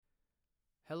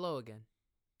Hello again.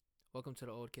 Welcome to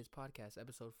the Old Kids Podcast,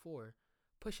 episode 4.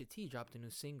 Pusha T dropped a new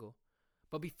single.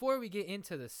 But before we get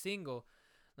into the single,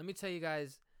 let me tell you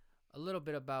guys a little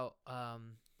bit about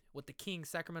what the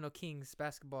Sacramento Kings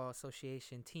Basketball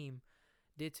Association team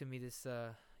did to me this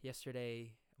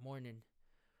yesterday morning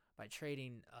by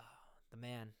trading the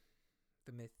man,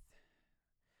 the myth.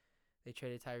 They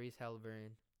traded Tyrese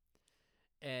Halliburton.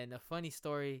 And a funny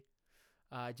story,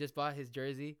 I just bought his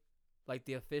jersey, like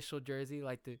the official jersey,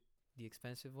 like the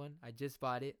expensive one. I just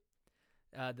bought it.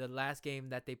 The last game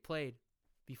that they played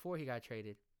before he got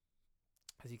traded.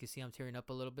 As you can see, I'm tearing up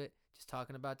a little bit just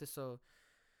talking about this. So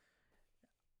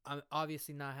I'm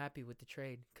obviously not happy with the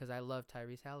trade because I love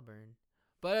Tyrese Halliburton.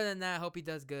 But other than that, I hope he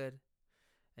does good.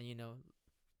 And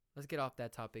let's get off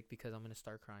that topic because I'm gonna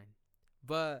start crying.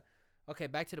 But okay,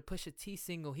 back to the Pusha T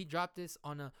single. He dropped this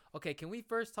on a. Okay, can we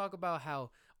first talk about how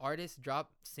artists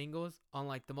drop singles on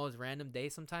like the most random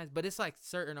days sometimes? But it's like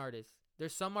certain artists.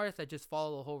 There's some artists that just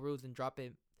follow the whole rules and drop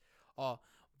it all.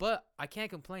 But I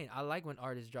can't complain. I like when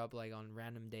artists drop like on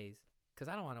random days because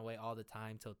I don't want to wait all the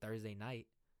time till Thursday night.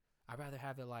 I'd rather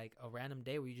have it like a random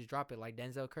day where you just drop it like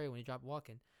Denzel Curry when he dropped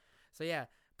Walking. So yeah,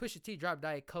 Pusha T dropped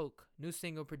Diet Coke, new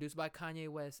single produced by Kanye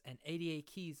West and 88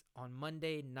 Keys on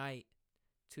Monday night.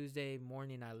 Tuesday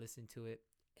morning I listened to it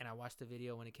and I watched the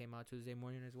video when it came out Tuesday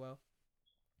morning as well.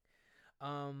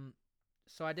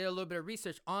 So I did a little bit of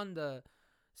research on the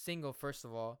single first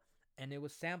of all, and it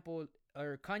was sampled,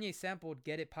 or Kanye sampled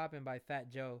 "Get It Poppin" by Fat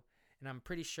Joe, and I'm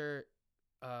pretty sure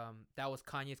that was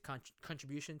Kanye's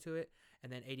contribution to it.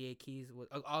 And then 88 Keys was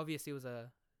obviously it was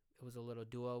a little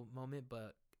duo moment,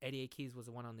 but 88 Keys was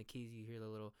the one on the keys. You hear the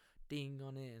little ding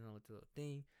on it and the little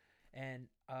ding. And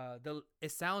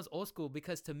it sounds old school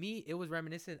because to me it was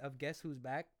reminiscent of Guess Who's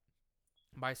Back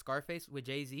by Scarface with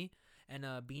Jay-Z and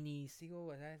Beanie Siegel,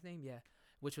 was that his name? Yeah,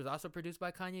 which was also produced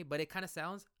by Kanye, but it kind of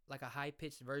sounds like a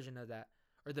high-pitched version of that,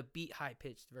 or the beat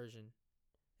high-pitched version,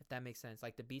 if that makes sense.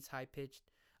 Like the beat's high-pitched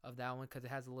of that one because it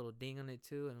has a little ding on it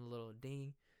too, and a little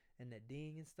ding and the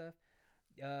ding and stuff.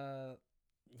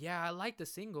 Yeah, I like the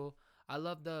single. I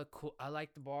like the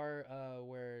bar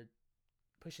where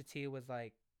Pusha T was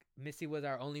like, Missy was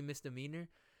our only misdemeanor,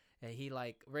 and he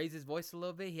like raised his voice a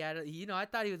little bit. He had I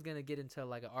thought he was gonna get into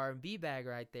like an R&B bag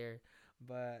right there,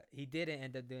 but he didn't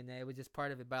end up doing that. It was just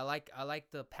part of it. But I like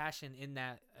the passion in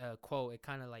that quote. It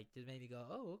kind of like just made me go,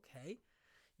 oh, okay.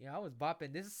 I was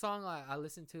bopping. This is a song I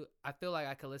listened to. I feel like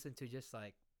I could listen to just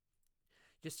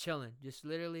chilling, just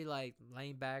literally like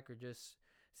laying back or just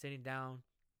sitting down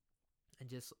and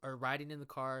just, or riding in the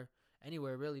car,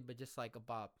 anywhere really, but just like a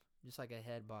bop. Just like a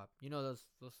head bop. Those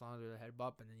songs are a head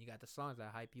bop, and then you got the songs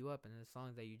that hype you up, and then the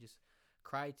songs that you just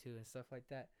cry to and stuff like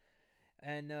that.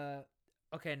 And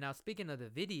okay, now speaking of the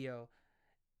video,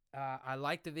 I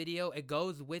like the video. It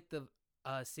goes with the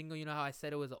single. You know how I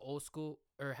said it was an old school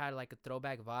or had like a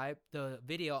throwback vibe? The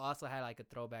video also had like a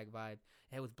throwback vibe.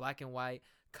 It was black and white,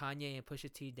 Kanye and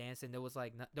Pusha T dancing. There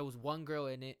was one girl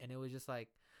in it, and it was just like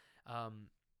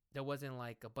there wasn't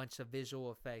like a bunch of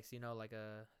visual effects, like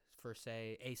a, for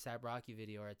say, ASAP Rocky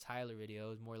video or a Tyler video. It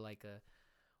was more like a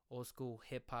old school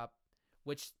hip hop,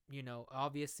 which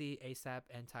obviously ASAP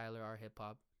and Tyler are hip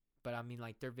hop, but I mean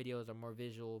like their videos are more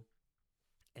visual,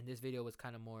 and this video was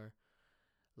kind of more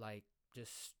like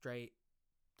just straight,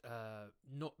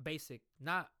 no basic.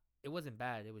 Not, it wasn't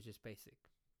bad. It was just basic.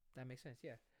 That makes sense,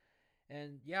 yeah.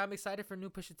 And yeah, I'm excited for new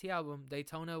Pusha T album.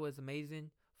 Daytona was amazing,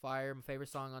 fire. My favorite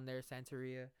song on there,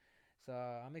 Santeria. So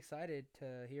I'm excited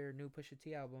to hear a new Pusha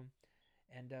T album.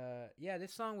 And yeah,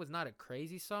 this song was not a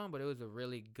crazy song, but it was a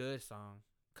really good song.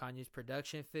 Kanye's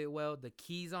production fit well. The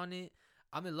keys on it,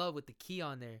 I'm in love with the key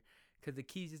on there. Because the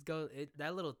keys just go,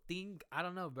 that little thing, I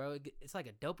don't know, bro. It's like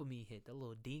a dopamine hit. The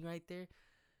little ding right there.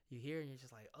 You hear it and you're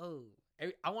just like, oh.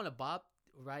 I want to bop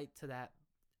right to that,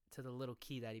 to the little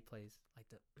key that he plays. Like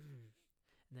the,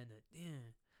 and then the,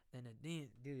 then the,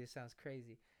 dude, it sounds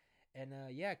crazy. And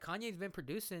yeah, Kanye's been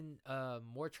producing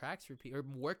more tracks for people, or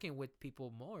working with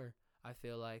people more, I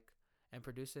feel like, and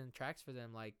producing tracks for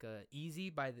them, like "Easy"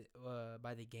 by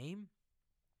the Game.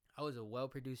 That was a well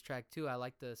produced track too. I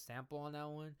like the sample on that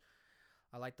one.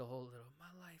 I like the whole little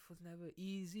 "My life was never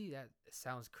easy." That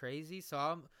sounds crazy. So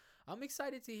I'm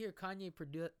excited to hear Kanye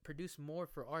produce more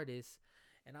for artists,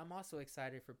 and I'm also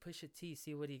excited for Pusha T,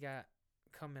 see what he got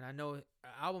coming. I know an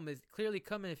album is clearly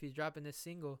coming if he's dropping this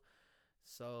single.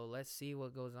 So let's see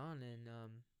what goes on, and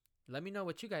let me know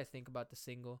what you guys think about the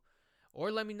single,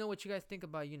 or let me know what you guys think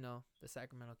about the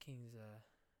Sacramento Kings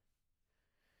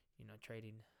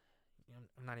trading.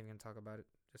 I'm not even gonna talk about it.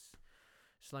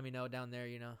 Just let me know down there.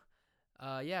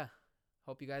 Yeah.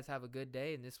 Hope you guys have a good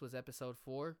day, and this was episode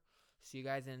 4. See you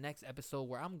guys in the next episode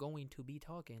where I'm going to be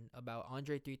talking about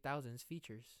Andre 3000's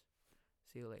features.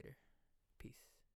 See you later. Peace.